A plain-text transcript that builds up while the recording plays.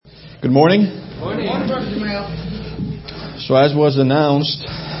Good morning. Morning. So as was announced,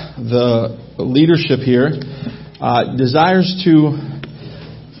 the leadership here desires to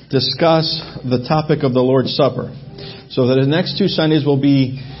discuss the topic of the Lord's Supper. So that the next 2 Sundays we'll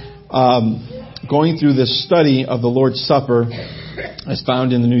be going through this study of the Lord's Supper as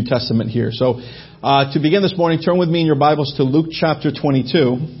found in the New Testament here. So to begin this morning, turn with me in your Bibles to Luke chapter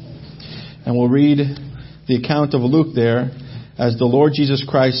 22, and we'll read the account of Luke there as the Lord Jesus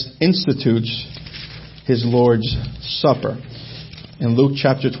Christ institutes His Lord's Supper in Luke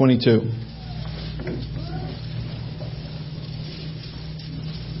chapter 22.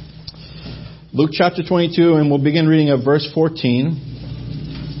 Luke chapter 22, and we'll begin reading at verse 14.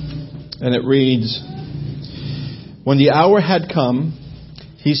 And it reads, "When the hour had come,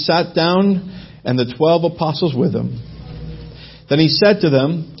 He sat down and the 12 apostles with Him. Then He said to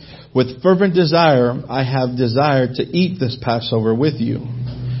them, 'With fervent desire I have desired to eat this Passover with you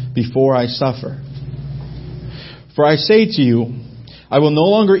before I suffer. For I say to you, I will no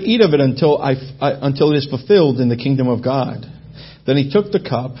longer eat of it until it is fulfilled in the kingdom of God.' Then He took the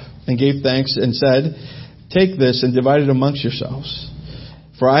cup and gave thanks and said, 'Take this and divide it amongst yourselves.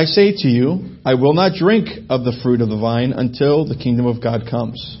 For I say to you, I will not drink of the fruit of the vine until the kingdom of God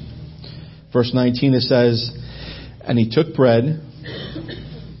comes.'" Verse 19 it says, "And He took bread,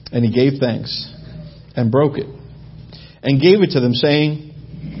 and He gave thanks, and broke it, and gave it to them, saying,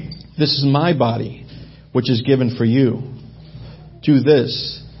 'This is my body, which is given for you. Do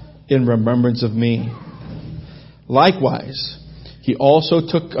this in remembrance of me.' Likewise, He also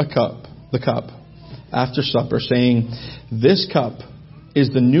took the cup after supper, saying, 'This cup is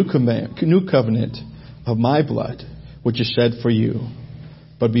the new covenant of my blood, which is shed for you.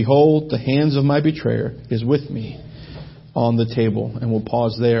 But behold, the hands of my betrayer is with me on the table.'" And we'll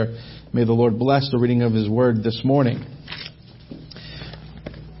pause there. May the Lord bless the reading of His Word this morning.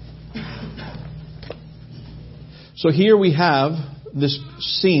 So here we have this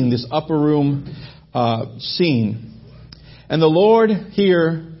scene, this upper room scene. And the Lord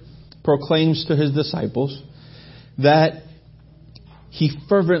here proclaims to His disciples that He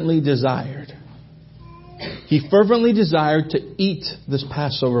fervently desired. He fervently desired to eat this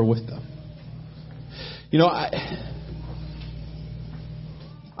Passover with them. You know, I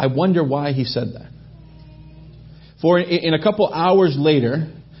wonder why He said that. For in a couple hours later,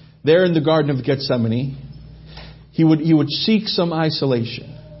 there in the Garden of Gethsemane, He would seek some isolation.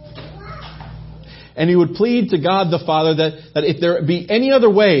 And He would plead to God the Father that if there be any other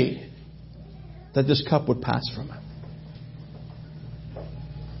way, that this cup would pass from Him.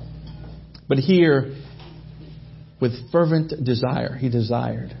 But here, with fervent desire, He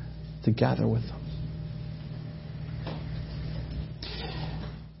desired to gather with them.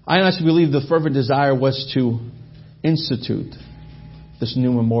 I honestly believe the fervent desire was to institute this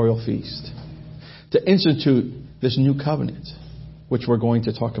new memorial feast. To institute this new covenant, which we're going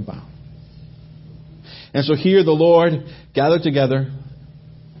to talk about. And so here the Lord gathered together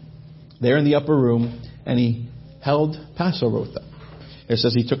there in the upper room, and He held Passover with them. It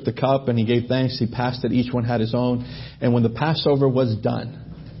says He took the cup and He gave thanks. He passed it. Each one had his own. And when the Passover was done,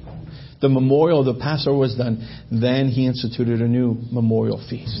 the memorial of the Passover was done, then He instituted a new memorial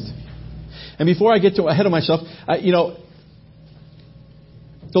feast. And before I get ahead of myself, the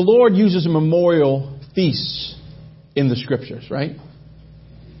Lord uses memorial feasts in the Scriptures, right?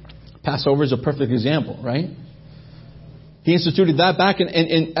 Passover is a perfect example, right? He instituted that back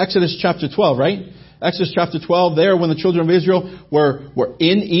in Exodus chapter 12, right? Exodus chapter 12, there when the children of Israel were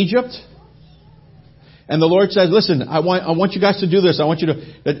in Egypt. And the Lord says, listen, I want you guys to do this. I want you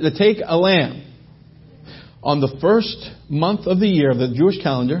to take a lamb on the first month of the year of the Jewish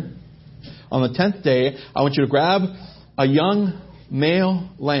calendar. On the 10th day, I want you to grab a young male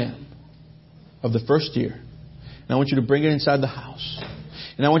lamb of the first year. And I want you to bring it inside the house.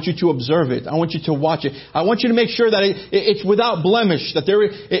 And I want you to observe it. I want you to watch it. I want you to make sure that it's without blemish, that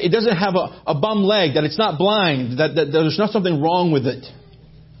it doesn't have a bum leg, that it's not blind, that there's not something wrong with it.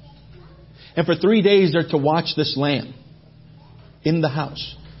 And for 3 days they're to watch this lamb in the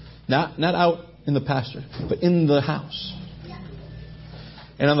house. Not out in the pasture, but in the house.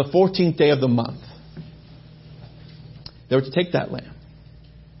 And on the 14th day of the month, they were to take that lamb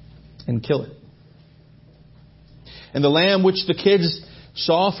and kill it. And the lamb which the kids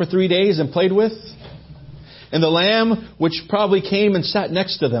saw for 3 days and played with, and the lamb which probably came and sat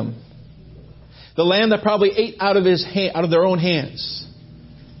next to them, the lamb that probably ate out of their own hands,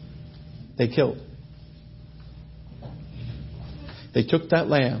 they killed. They took that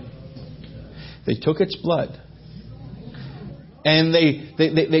lamb, they took its blood, and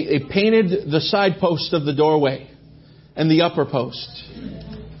they painted the side post of the doorway and the upper post.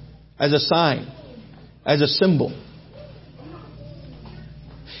 as a sign, as a symbol.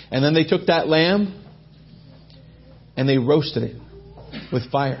 And then they took that lamb and they roasted it with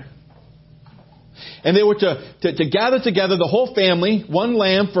fire. And they were to gather together, the whole family, one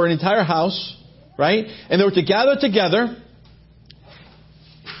lamb for an entire house, right? And they were to gather together,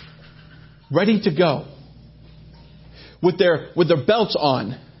 ready to go, with their belts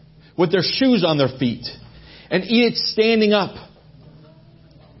on, with their shoes on their feet, and eat it standing up.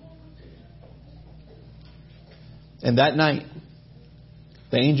 And that night,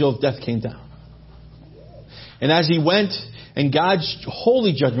 the angel of death came down. And as he went, and God's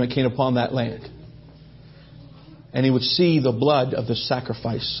holy judgment came upon that land, and he would see the blood of the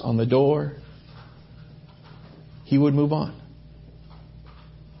sacrifice on the door, he would move on.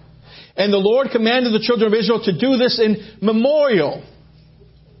 And the Lord commanded the children of Israel to do this in memorial,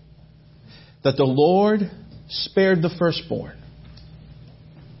 that the Lord spared the firstborn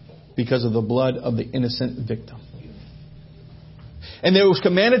because of the blood of the innocent victim. And it was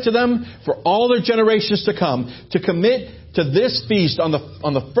commanded to them for all their generations to come to commit to this feast on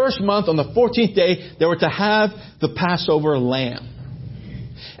the first month, on the 14th day. They were to have the Passover lamb.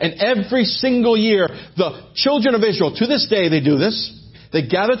 And every single year, the children of Israel, to this day they do this. They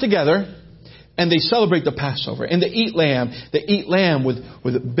gather together and they celebrate the Passover. And they eat lamb. They eat lamb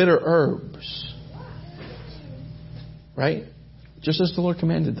with bitter herbs. Right? Just as the Lord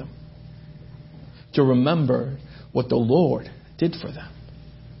commanded them. To remember what the Lord did for them.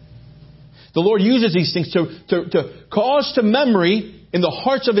 The Lord uses these things to cause to memory in the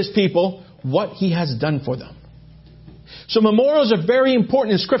hearts of His people what He has done for them. So memorials are very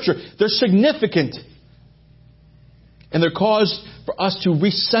important in Scripture. They're significant. And they're cause for us to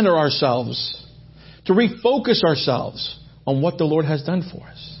recenter ourselves, to refocus ourselves on what the Lord has done for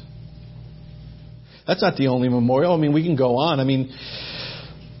us. That's not the only memorial. I mean, we can go on. I mean,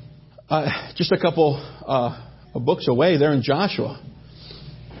 just a couple books away, there in Joshua.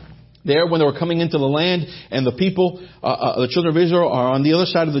 There, when they were coming into the land, and the people, the children of Israel, are on the other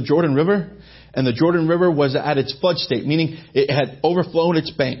side of the Jordan River, and the Jordan River was at its flood state, meaning it had overflown its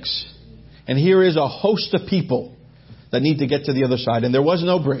banks. And here is a host of people that need to get to the other side, and there was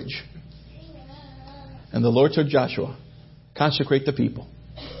no bridge. And the Lord told Joshua, consecrate the people.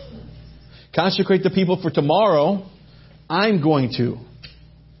 Consecrate the people, for tomorrow I'm going to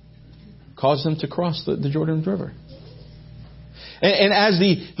cause them to cross the Jordan River. And as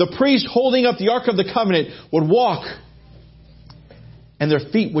the priest holding up the Ark of the Covenant would walk, and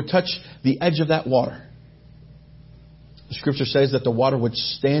their feet would touch the edge of that water, the Scripture says that the water would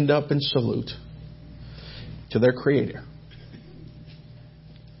stand up and salute to their Creator.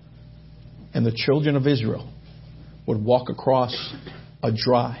 And the children of Israel would walk across a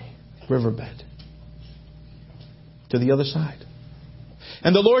dry riverbed to the other side.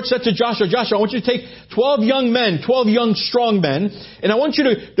 And the Lord said to Joshua, Joshua, I want you to take 12 young men, 12 young strong men, and I want you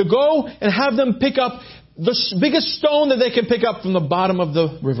to go and have them pick up the biggest stone that they can pick up from the bottom of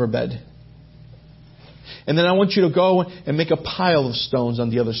the riverbed. And then I want you to go and make a pile of stones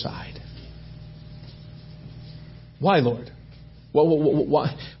on the other side. Why, Lord?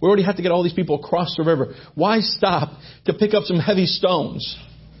 Why? We already have to get all these people across the river. Why stop to pick up some heavy stones?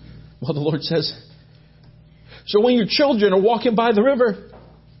 Well, the Lord says, so when your children are walking by the river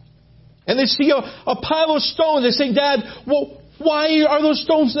and they see a pile of stones, they say, Dad, well, why are those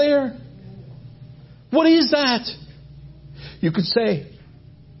stones there? What is that? You could say,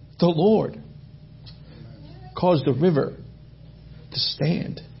 the Lord caused the river to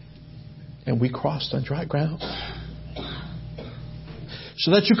stand and we crossed on dry ground.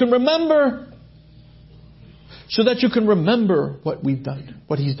 So that you can remember. So that you can remember what we've done,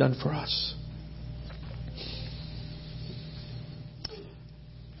 what He's done for us.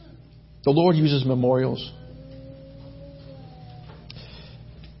 The Lord uses memorials.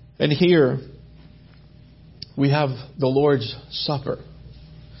 And here we have the Lord's Supper.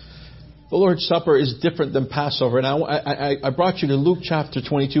 The Lord's Supper is different than Passover. And I brought you to Luke chapter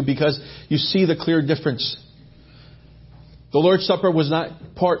 22 because you see the clear difference. The Lord's Supper was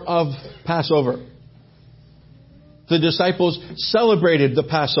not part of Passover. The disciples celebrated the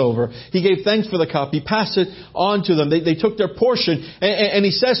Passover. He gave thanks for the cup. He passed it on to them. They took their portion. And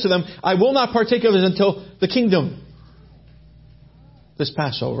He says to them, I will not partake of it until the kingdom. This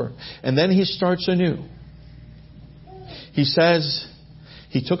Passover. And then He starts anew. He says,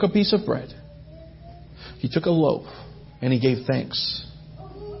 He took a piece of bread. He took a loaf. And He gave thanks.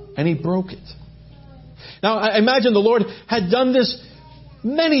 And He broke it. Now, I imagine the Lord had done this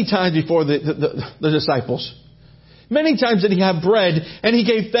many times before the disciples. Many times did He have bread and He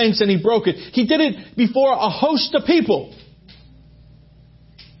gave thanks and He broke it. He did it before a host of people.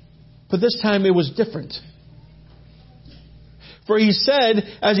 But this time it was different. For he said,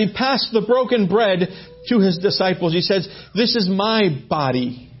 as he passed the broken bread to his disciples, he says, "This is my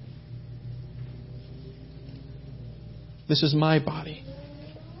body. This is my body,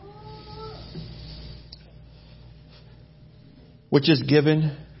 which is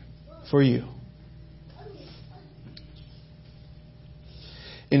given for you."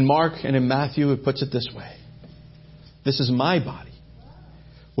 In Mark and in Matthew, it puts it this way: "This is my body,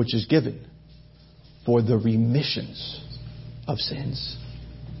 which is given for the remissions of sins."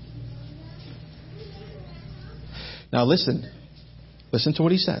 Now listen to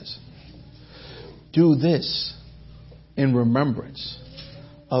what he says. "Do this in remembrance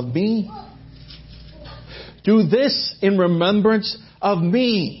of me." Do this in remembrance of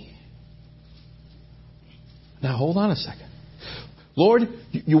me. Now hold on a second. Lord,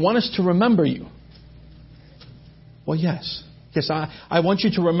 you want us to remember you. Well, yes. Yes, I want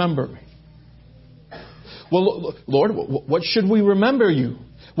you to remember me. Well, Lord, what should we remember you?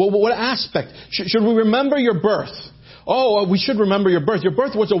 Well, what aspect? Should we remember your birth? Oh, we should remember your birth. Your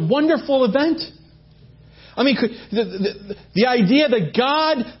birth was a wonderful event. I mean, the idea that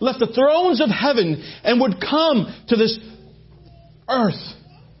God left the thrones of heaven and would come to this earth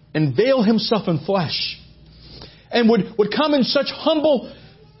and veil himself in flesh and would come in such humble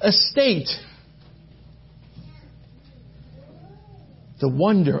estate. The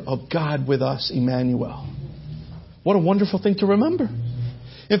wonder of God with us, Emmanuel. What a wonderful thing to remember.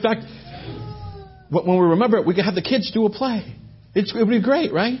 In fact, when we remember it, we can have the kids do a play. It would be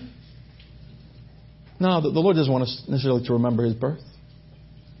great, right? No, the Lord doesn't want us necessarily to remember his birth.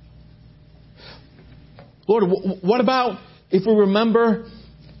 Lord, what about if we remember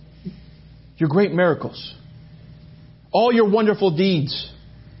your great miracles? All your wonderful deeds.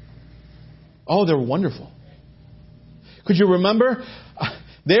 Oh, they're wonderful. Could you remember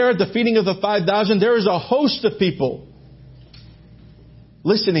there at the feeding of the 5,000, there is a host of people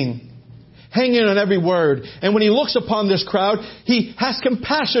listening, hanging on every word. And when he looks upon this crowd, he has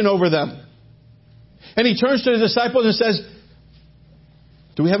compassion over them. And he turns to the disciples and says,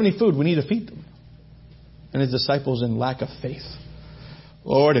 "Do we have any food? We need to feed them." And his disciples, in lack of faith,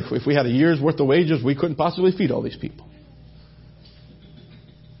 "Lord, if we had a year's worth of wages, we couldn't possibly feed all these people.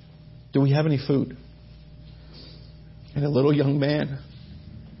 Do we have any food?" And a little young man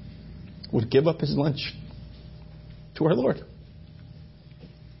would give up his lunch to our Lord.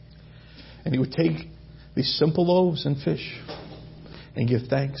 And he would take these simple loaves and fish and give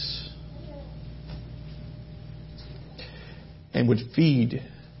thanks. And would feed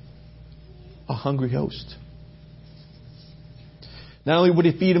a hungry host. Not only would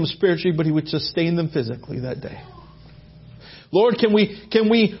he feed them spiritually, but he would sustain them physically that day. Lord, can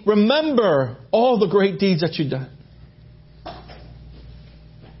we remember all the great deeds that you've done?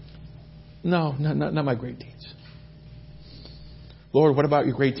 No, not my great deeds. Lord, what about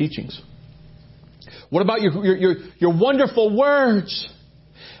your great teachings? What about your wonderful words?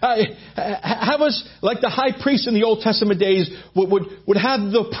 Have us, like the high priest in the Old Testament days, would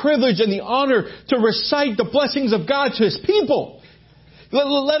have the privilege and the honor to recite the blessings of God to his people.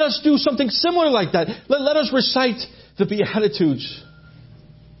 Let us do something similar like that. Let us recite the Beatitudes.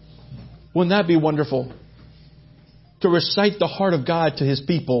 Wouldn't that be wonderful? To recite the heart of God to his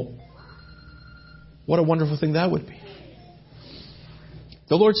people. What a wonderful thing that would be.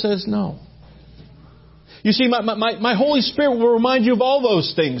 The Lord says no. You see, my Holy Spirit will remind you of all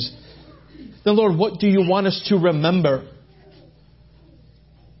those things. Then, Lord, what do you want us to remember?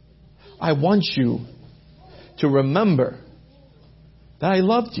 I want you to remember that I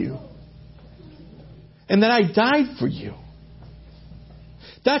loved you and that I died for you.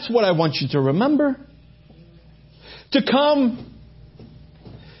 That's what I want you to remember. To come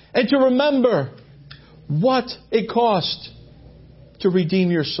and to remember what it cost to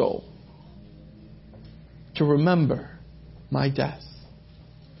redeem your soul. To remember my death.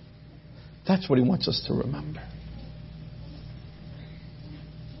 That's what he wants us to remember.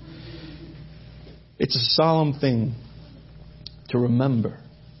 It's a solemn thing to remember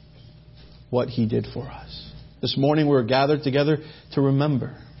what he did for us. This morning we were gathered together to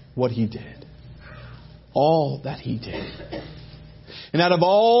remember what he did. All that he did. And out of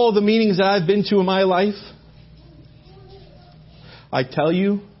all the meetings that I've been to in my life, I tell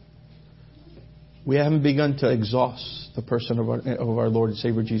you, we haven't begun to exhaust the person of our Lord and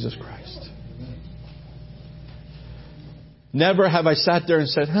Savior Jesus Christ. Never have I sat there and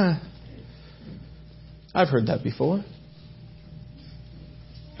said, I've heard that before.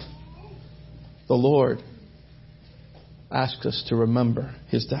 The Lord asks us to remember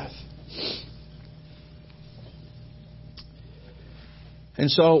his death. And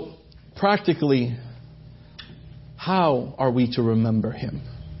so, practically, how are we to remember Him?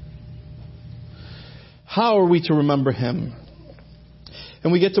 How are we to remember Him?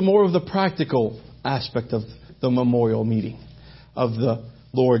 And we get to more of the practical aspect of the memorial meeting, of the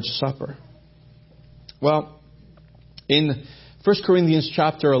Lord's Supper. Well, in 1 Corinthians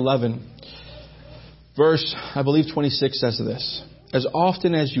chapter 11, verse, I believe 26 says this: "As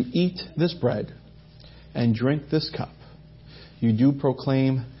often as you eat this bread and drink this cup, you do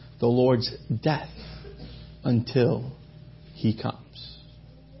proclaim the Lord's death until He comes."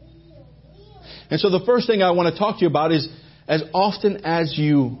 And so the first thing I want to talk to you about is, as often as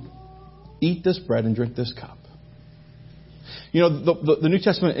you eat this bread and drink this cup. You know, the New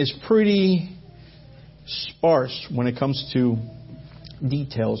Testament is pretty sparse when it comes to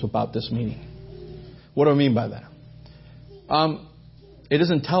details about this meeting. What do I mean by that? It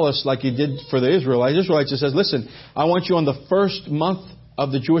doesn't tell us like it did for the Israelites. It says, listen, I want you on the first month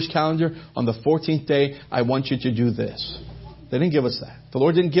of the Jewish calendar, on the 14th day, I want you to do this. They didn't give us that. The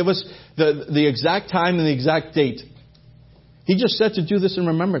Lord didn't give us the exact time and the exact date. He just said to do this in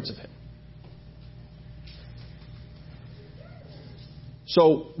remembrance of Him.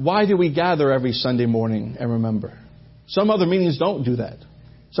 So why do we gather every Sunday morning and remember? Some other meetings don't do that.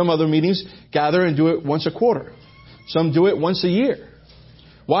 Some other meetings gather and do it once a quarter. Some do it once a year.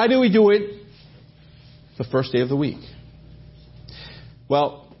 Why do we do it the first day of the week?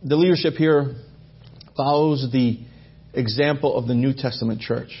 Well, the leadership here follows the example of the New Testament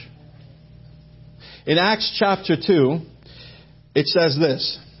church. In Acts chapter 2, it says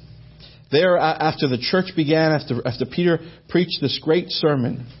this: "There, after the church began, after Peter preached this great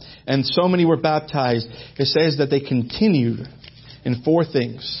sermon, and so many were baptized, it says that they continued in four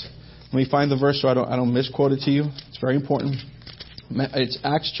things." Let me find the verse so I don't misquote it to you. It's very important. It's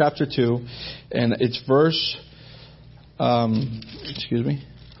Acts chapter 2, and it's verse...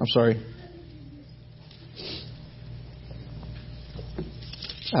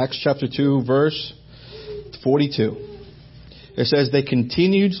 Acts chapter 2, verse 42. It says, "They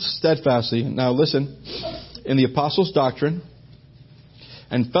continued steadfastly." Now listen. "In the apostles' doctrine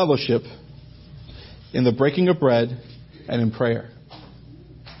and fellowship, in the breaking of bread, and in prayer."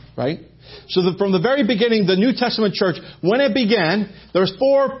 Right? So from the very beginning, the New Testament church, when it began, there's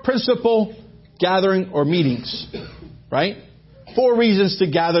four principal gathering or meetings. Right? Four reasons to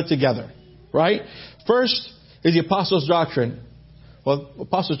gather together. Right? First is the apostles' doctrine. Well,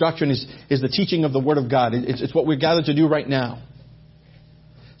 apostles' doctrine is the teaching of the Word of God. It's what we're gathered to do right now.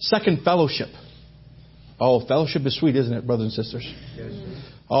 Second, fellowship. Oh, fellowship is sweet, isn't it, brothers and sisters? Yes.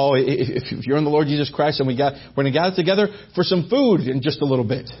 Oh, if you're in the Lord Jesus Christ, and we're going to gather together for some food in just a little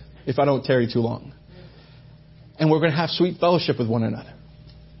bit, if I don't tarry too long. And we're going to have sweet fellowship with one another.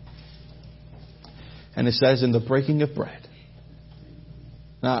 And it says, in the breaking of bread.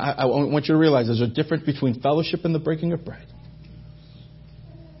 Now, I want you to realize there's a difference between fellowship and the breaking of bread.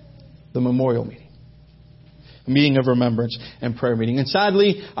 The memorial meeting. A meeting of remembrance and prayer meeting. And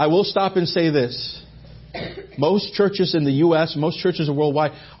sadly, I will stop and say this. Most churches in the U.S., most churches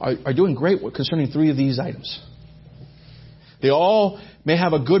worldwide are doing great concerning three of these items. They all may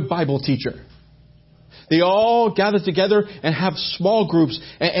have a good Bible teacher. They all gather together and have small groups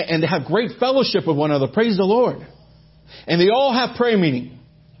and they have great fellowship with one another. Praise the Lord. And they all have prayer meeting.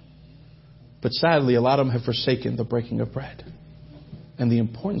 But sadly, a lot of them have forsaken the breaking of bread and the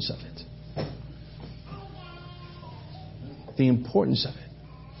importance of it. The importance of it.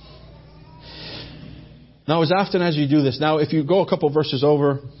 Now, as often as you do this, now if you go a couple verses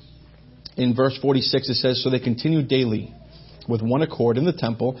over, in verse 46 it says, "So they continued daily with one accord in the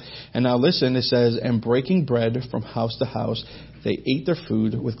temple." And now listen, it says, "And breaking bread from house to house, they ate their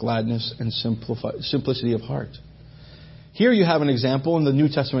food with gladness and simplicity of heart." Here you have an example in the New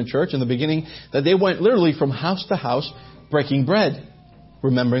Testament church in the beginning that they went literally from house to house breaking bread,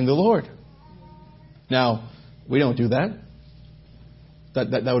 remembering the Lord. Now, we don't do that.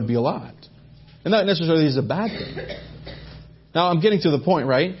 That would be a lot. And not necessarily is a bad thing. Now, I'm getting to the point,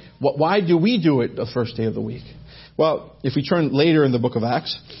 right? Why do we do it the first day of the week? Well, if we turn later in the book of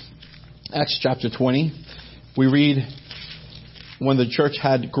Acts, Acts chapter 20, we read when the church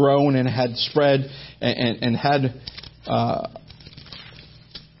had grown and had spread and had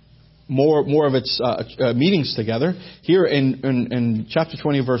more of its meetings together. Here in chapter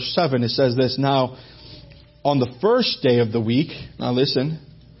 20, verse 7, it says this: "Now, on the first day of the week," now listen,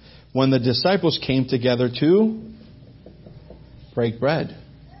 "when the disciples came together to break bread."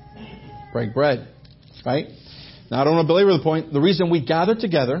 Break bread. Right? Now, I don't want to belabor the point. The reason we gather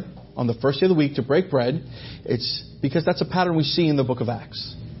together on the first day of the week to break bread, it's because that's a pattern we see in the book of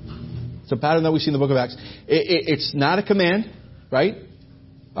Acts. It's a pattern that we see in the book of Acts. It's not a command, right?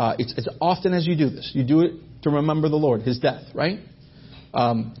 It's as often as you do this. You do it to remember the Lord, His death, right?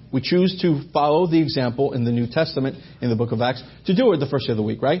 We choose to follow the example in the New Testament, in the book of Acts, to do it the first day of the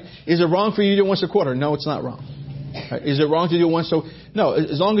week, right? Is it wrong for you to do it once a quarter? No, it's not wrong. Right? Is it wrong to do it once? So no,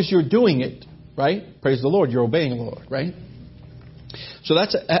 as long as you're doing it, right? Praise the Lord, you're obeying the Lord, right? So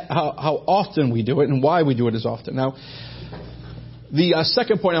that's how often we do it and why we do it as often. Now, the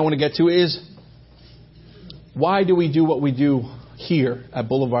second point I want to get to is, why do we do what we do here at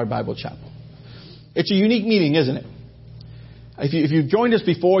Boulevard Bible Chapel? It's a unique meeting, isn't it? If you've joined us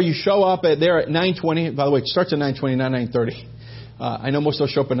before, you show up there at 9:20. By the way, it starts at 9:20, not 9:30. I know most of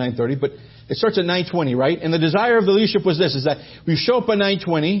us show up at 9:30, but it starts at 9:20, right? And the desire of the leadership was this, is that you show up at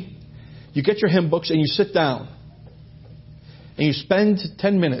 9:20, you get your hymn books, and you sit down. And you spend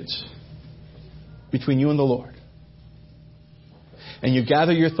 10 minutes between you and the Lord. And you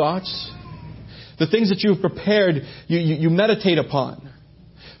gather your thoughts. The things that you've prepared, you meditate upon.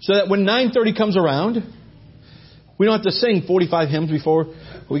 So that when 9:30 comes around, we don't have to sing 45 hymns before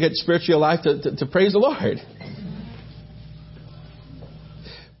we get spiritually alive to praise the Lord.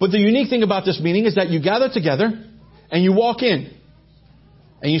 But the unique thing about this meeting is that you gather together and you walk in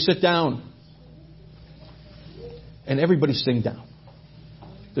and you sit down. And everybody's sitting down.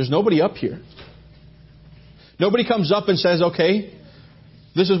 There's nobody up here. Nobody comes up and says, okay,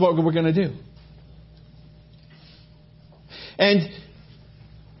 this is what we're going to do. And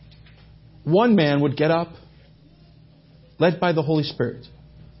one man would get up, led by the Holy Spirit.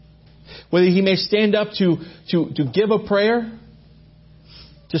 Whether he may stand up to give a prayer,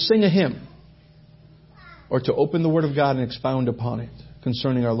 to sing a hymn, or to open the Word of God and expound upon it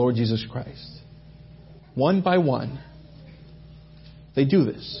concerning our Lord Jesus Christ. One by one, they do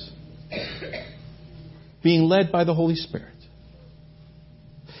this. Being led by the Holy Spirit.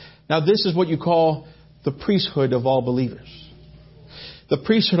 Now this is what you call the priesthood of all believers. The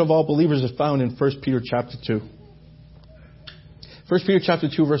priesthood of all believers is found in 1 Peter chapter 2. 1 Peter chapter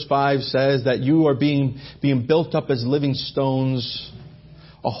 2 verse 5 says that you are being built up as living stones,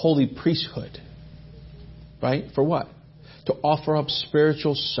 a holy priesthood. Right? For what? To offer up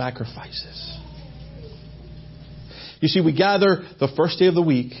spiritual sacrifices. You see, we gather the first day of the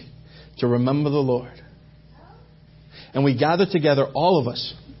week to remember the Lord. And we gather together, all of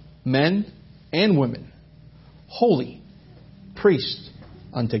us, men and women, holy priests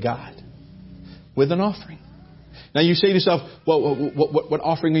unto God, with an offering. Now you say to yourself, well, what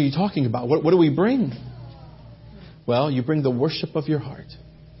offering are you talking about? What do we bring? Well, you bring the worship of your heart.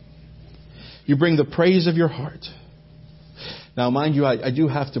 You bring the praise of your heart. Now, mind you, I do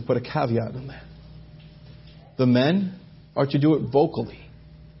have to put a caveat on that. The men are to do it vocally.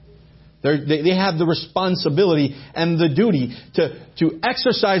 They have the responsibility and the duty to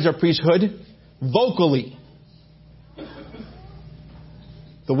exercise their priesthood vocally.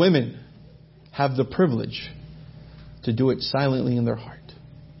 The women have the privilege to do it silently in their heart.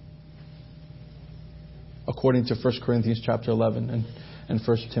 According to 1 Corinthians chapter 11 and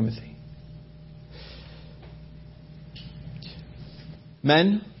 1 Timothy.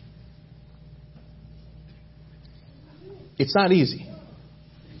 Men, it's not easy.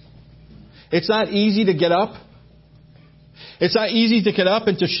 It's not easy to get up. It's not easy to get up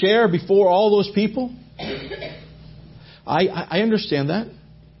and to share before all those people. I understand that.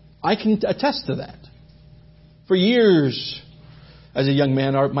 I can attest to that. For years, as a young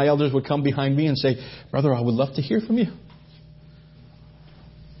man, my elders would come behind me and say, "Brother, I would love to hear from you."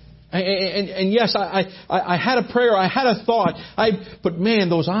 And yes, I had a prayer, I had a thought, but man,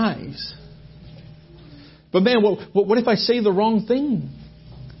 those eyes. But man, what if I say the wrong thing?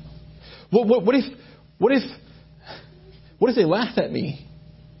 What if they laugh at me?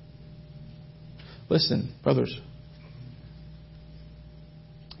 Listen, brothers,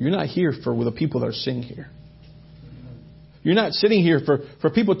 you're not here for the people that are sitting here. You're not sitting here for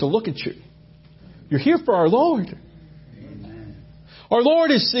people to look at you. You're here for our Lord. Amen. Our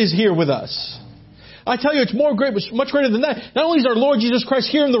Lord is here with us. I tell you, it's much greater than that. Not only is our Lord Jesus Christ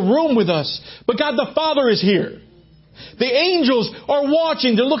here in the room with us, but God the Father is here. The angels are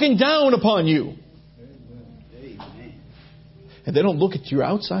watching. They're looking down upon you. Amen. And they don't look at your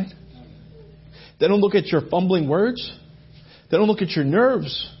outside. They don't look at your fumbling words. They don't look at your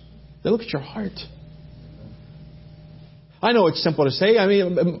nerves. They look at your heart. I know it's simple to say. I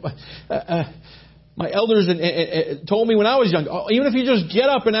mean, my elders told me when I was young, even if you just get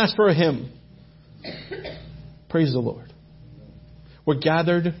up and ask for a hymn, praise the Lord. We're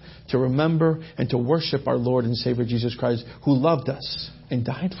gathered to remember and to worship our Lord and Savior Jesus Christ, who loved us and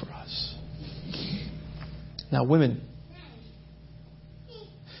died for us. Now, women,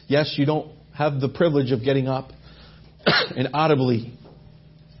 yes, you don't have the privilege of getting up and audibly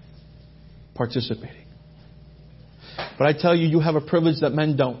participating. But I tell you, you have a privilege that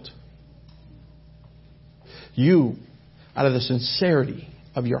men don't. You, out of the sincerity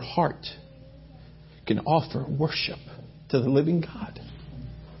of your heart, can offer worship to the living God.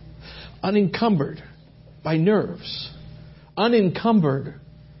 Unencumbered by nerves. Unencumbered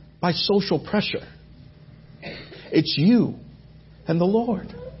by social pressure. It's you and the Lord.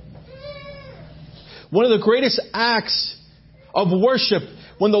 One of the greatest acts of worship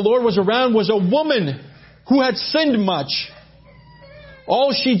when the Lord was around was a woman who had sinned much.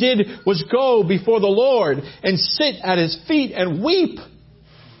 All she did was go before the Lord and sit at His feet and weep.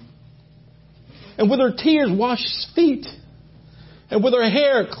 And with her tears wash His feet. And with her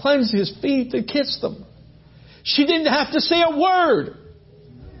hair cleanse His feet and kiss them. She didn't have to say a word.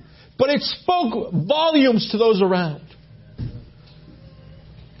 But it spoke volumes to those around.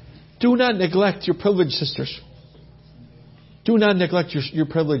 Do not neglect your privilege, sisters. Do not neglect your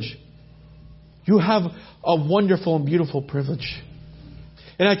privilege. You have a wonderful and beautiful privilege.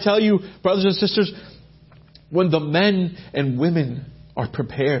 And I tell you, brothers and sisters, when the men and women are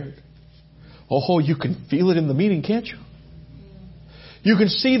prepared, oh, you can feel it in the meeting, can't you? You can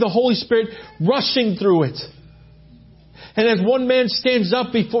see the Holy Spirit rushing through it. And as one man stands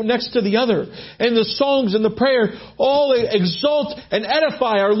up next to the other, and the songs and the prayer all exalt and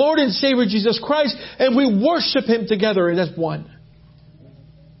edify our Lord and Savior Jesus Christ, and we worship Him together as one.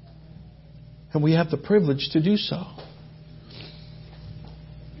 And we have the privilege to do so.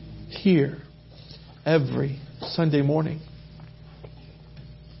 Here, every Sunday morning.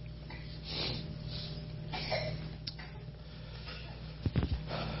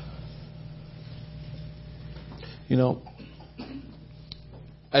 You know,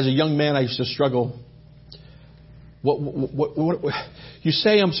 as a young man, I used to struggle. What you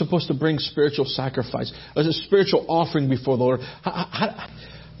say I'm supposed to bring spiritual sacrifice, as a spiritual offering before the Lord.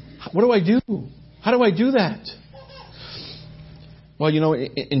 What do I do? How do I do that? Well, you know,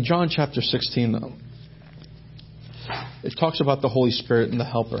 in John chapter 16, it talks about the Holy Spirit and the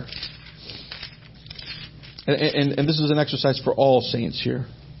Helper. And this is an exercise for all saints here.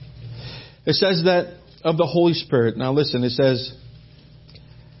 It says that of the Holy Spirit. Now listen, it says,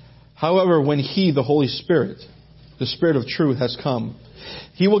 however, when He, the Holy Spirit, the Spirit of truth has come,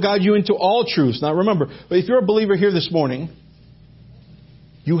 He will guide you into all truths. Now remember, if you're a believer here this morning,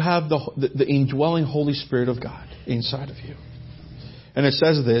 you have the indwelling Holy Spirit of God inside of you. And it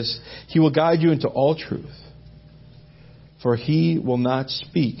says this, He will guide you into all truth. For He will not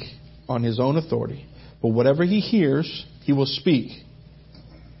speak on His own authority, but whatever He hears, He will speak.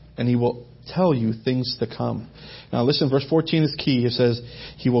 And He will tell you things to come. Now listen, verse 14 is key. It says,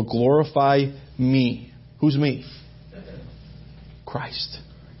 He will glorify me. Who's me? Christ.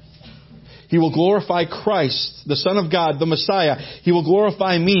 He will glorify Christ, the Son of God, the Messiah. He will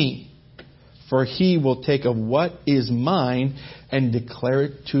glorify me. For He will take of what is mine and declare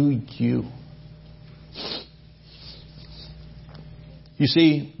it to you. You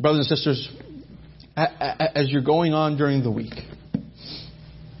see, brothers and sisters, as you're going on during the week,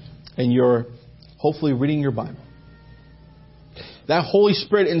 and you're hopefully reading your Bible, that Holy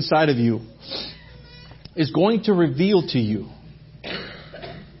Spirit inside of you is going to reveal to you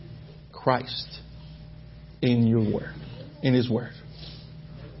Christ in your word, in His word.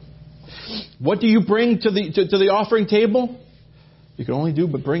 What do you bring to the offering table? You can only do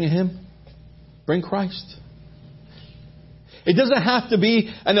but bring Him. Bring Christ. It doesn't have to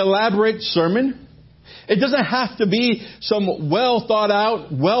be an elaborate sermon. It doesn't have to be some well thought out,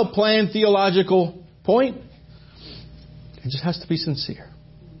 well planned theological point. It just has to be sincere.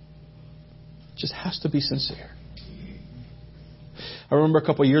 It just has to be sincere. I remember a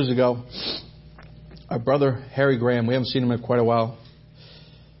couple of years ago, our brother Harry Graham, we haven't seen him in quite a while.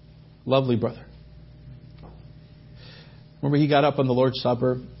 Lovely brother. Remember he got up on the Lord's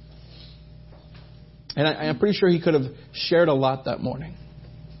Supper. And I'm pretty sure he could have shared a lot that morning.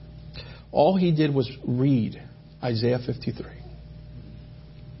 All he did was read Isaiah 53.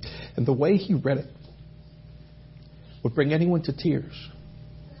 And the way he read it would bring anyone to tears.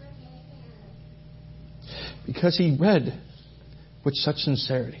 Because he read with such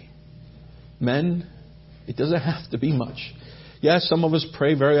sincerity. Men, it doesn't have to be much. Yes, some of us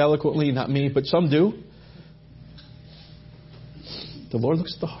pray very eloquently, not me, but some do. The Lord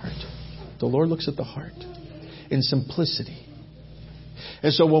looks at the heart. The Lord looks at the heart in simplicity.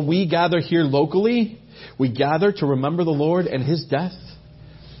 And so when we gather here locally, we gather to remember the Lord and His death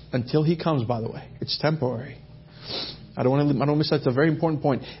until He comes, by the way. It's temporary. I don't want to miss that. It's a very important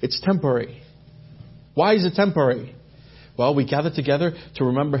point. It's temporary. Why is it temporary? Well, we gather together to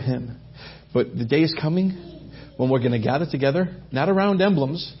remember Him. But the day is coming when we're going to gather together, not around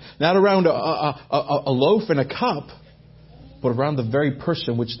emblems, not around a loaf and a cup, but around the very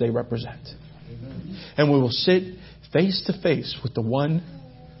person which they represent. And we will sit face to face with the one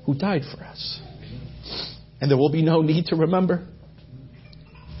who died for us. And there will be no need to remember,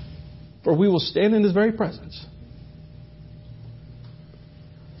 for we will stand in His very presence.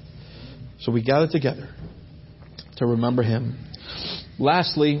 So we gather together to remember Him.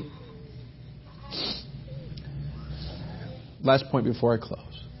 Lastly, last point before I close.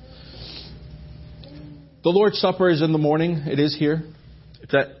 The Lord's Supper is in the morning. It is here.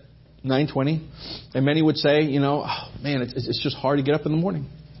 It's at 9:20. And many would say, oh, man, it's just hard to get up in the morning.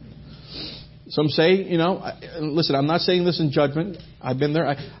 Some say, listen, I'm not saying this in judgment. I've been there.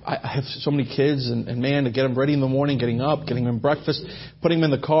 I have so many kids and man, to get them ready in the morning, getting up, getting them breakfast, putting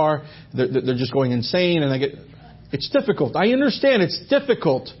them in the car, they're just going insane. And it's difficult. I understand it's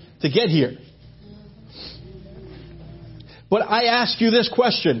difficult to get here. But I ask you this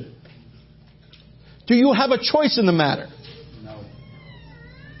question. Do you have a choice in the matter? No.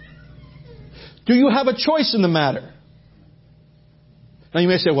 Do you have a choice in the matter? Now you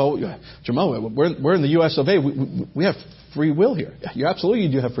may say, well, Jamal, we're in the US of A. We have free will here. You absolutely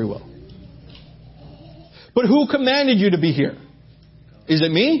do have free will. But who commanded you to be here? Is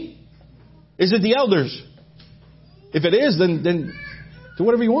it me? Is it the elders? If it is, then do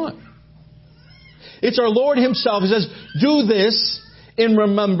whatever you want. It's our Lord Himself. He says, do this in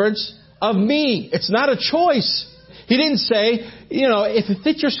remembrance of me. It's not a choice. He didn't say, if it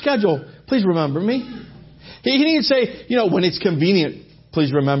fits your schedule, please remember me. He didn't say, when it's convenient,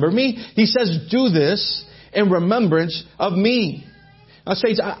 please remember me. He says, do this in remembrance of me. Now,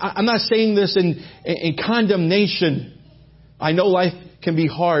 saints, I'm not saying this in condemnation. I know life can be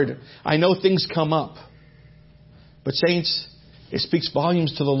hard. I know things come up. But saints, it speaks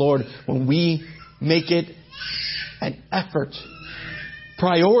volumes to the Lord when we make it an effort,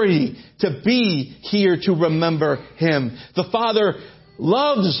 priority to be here to remember Him. The Father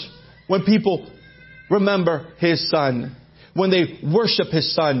loves when people remember His Son, when they worship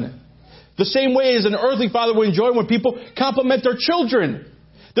His Son. The same way as an earthly father would enjoy when people compliment their children.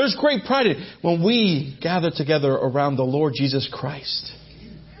 There's great pride in it. When we gather together around the Lord Jesus Christ,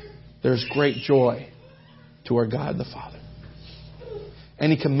 there's great joy to our God the Father.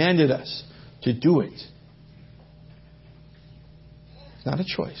 And He commanded us to do it. It's not a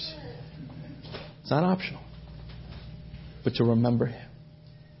choice. It's not optional. But to remember Him.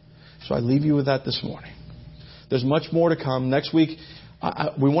 So I leave you with that this morning. There's much more to come. Next week,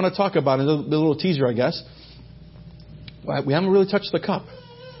 we want to talk about it. A little teaser, I guess. We haven't really touched the cup.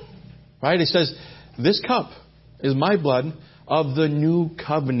 Right? It says, this cup is my blood of the new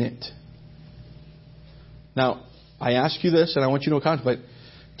covenant. Now, I ask you this, and I want you to contemplate.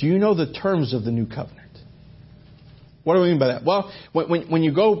 Do you know the terms of the new covenant? What do I mean by that? Well, when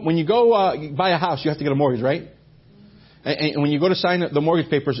you go buy a house, you have to get a mortgage, right? And when you go to sign the mortgage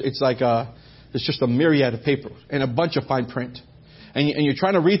papers, it's like it's just a myriad of paper and a bunch of fine print. And you're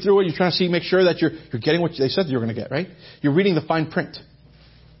trying to read through it. You're trying to make sure that you're getting what they said you were going to get, right? You're reading the fine print.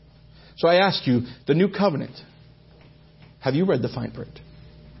 So I ask you, the new covenant. Have you read the fine print?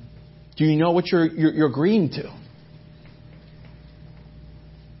 Do you know what you're agreeing to?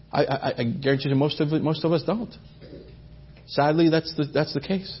 I guarantee you most of us don't. Sadly, that's the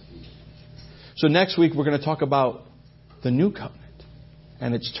case. So next week we're going to talk about the new covenant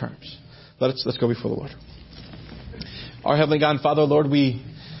and its terms. Let's go before the Lord. Our Heavenly God and Father, Lord, we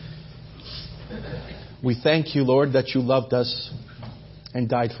thank you, Lord, that you loved us and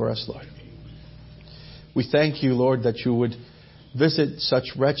died for us, Lord. We thank you, Lord, that you would visit such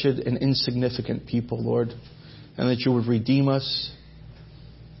wretched and insignificant people, Lord, and that you would redeem us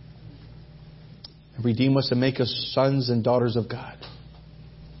and make us sons and daughters of God.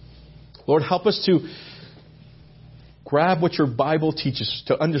 Lord, help us to grab what your Bible teaches,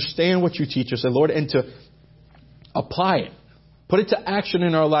 to understand what you teach us, and Lord, and to apply it. Put it to action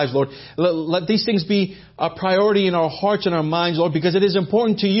in our lives, Lord. Let these things be a priority in our hearts and our minds, Lord, because it is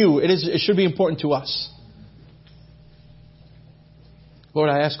important to you. It should be important to us. Lord,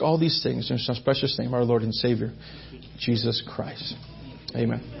 I ask all these things in His precious name, our Lord and Savior, Jesus Christ.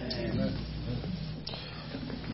 Amen. Amen.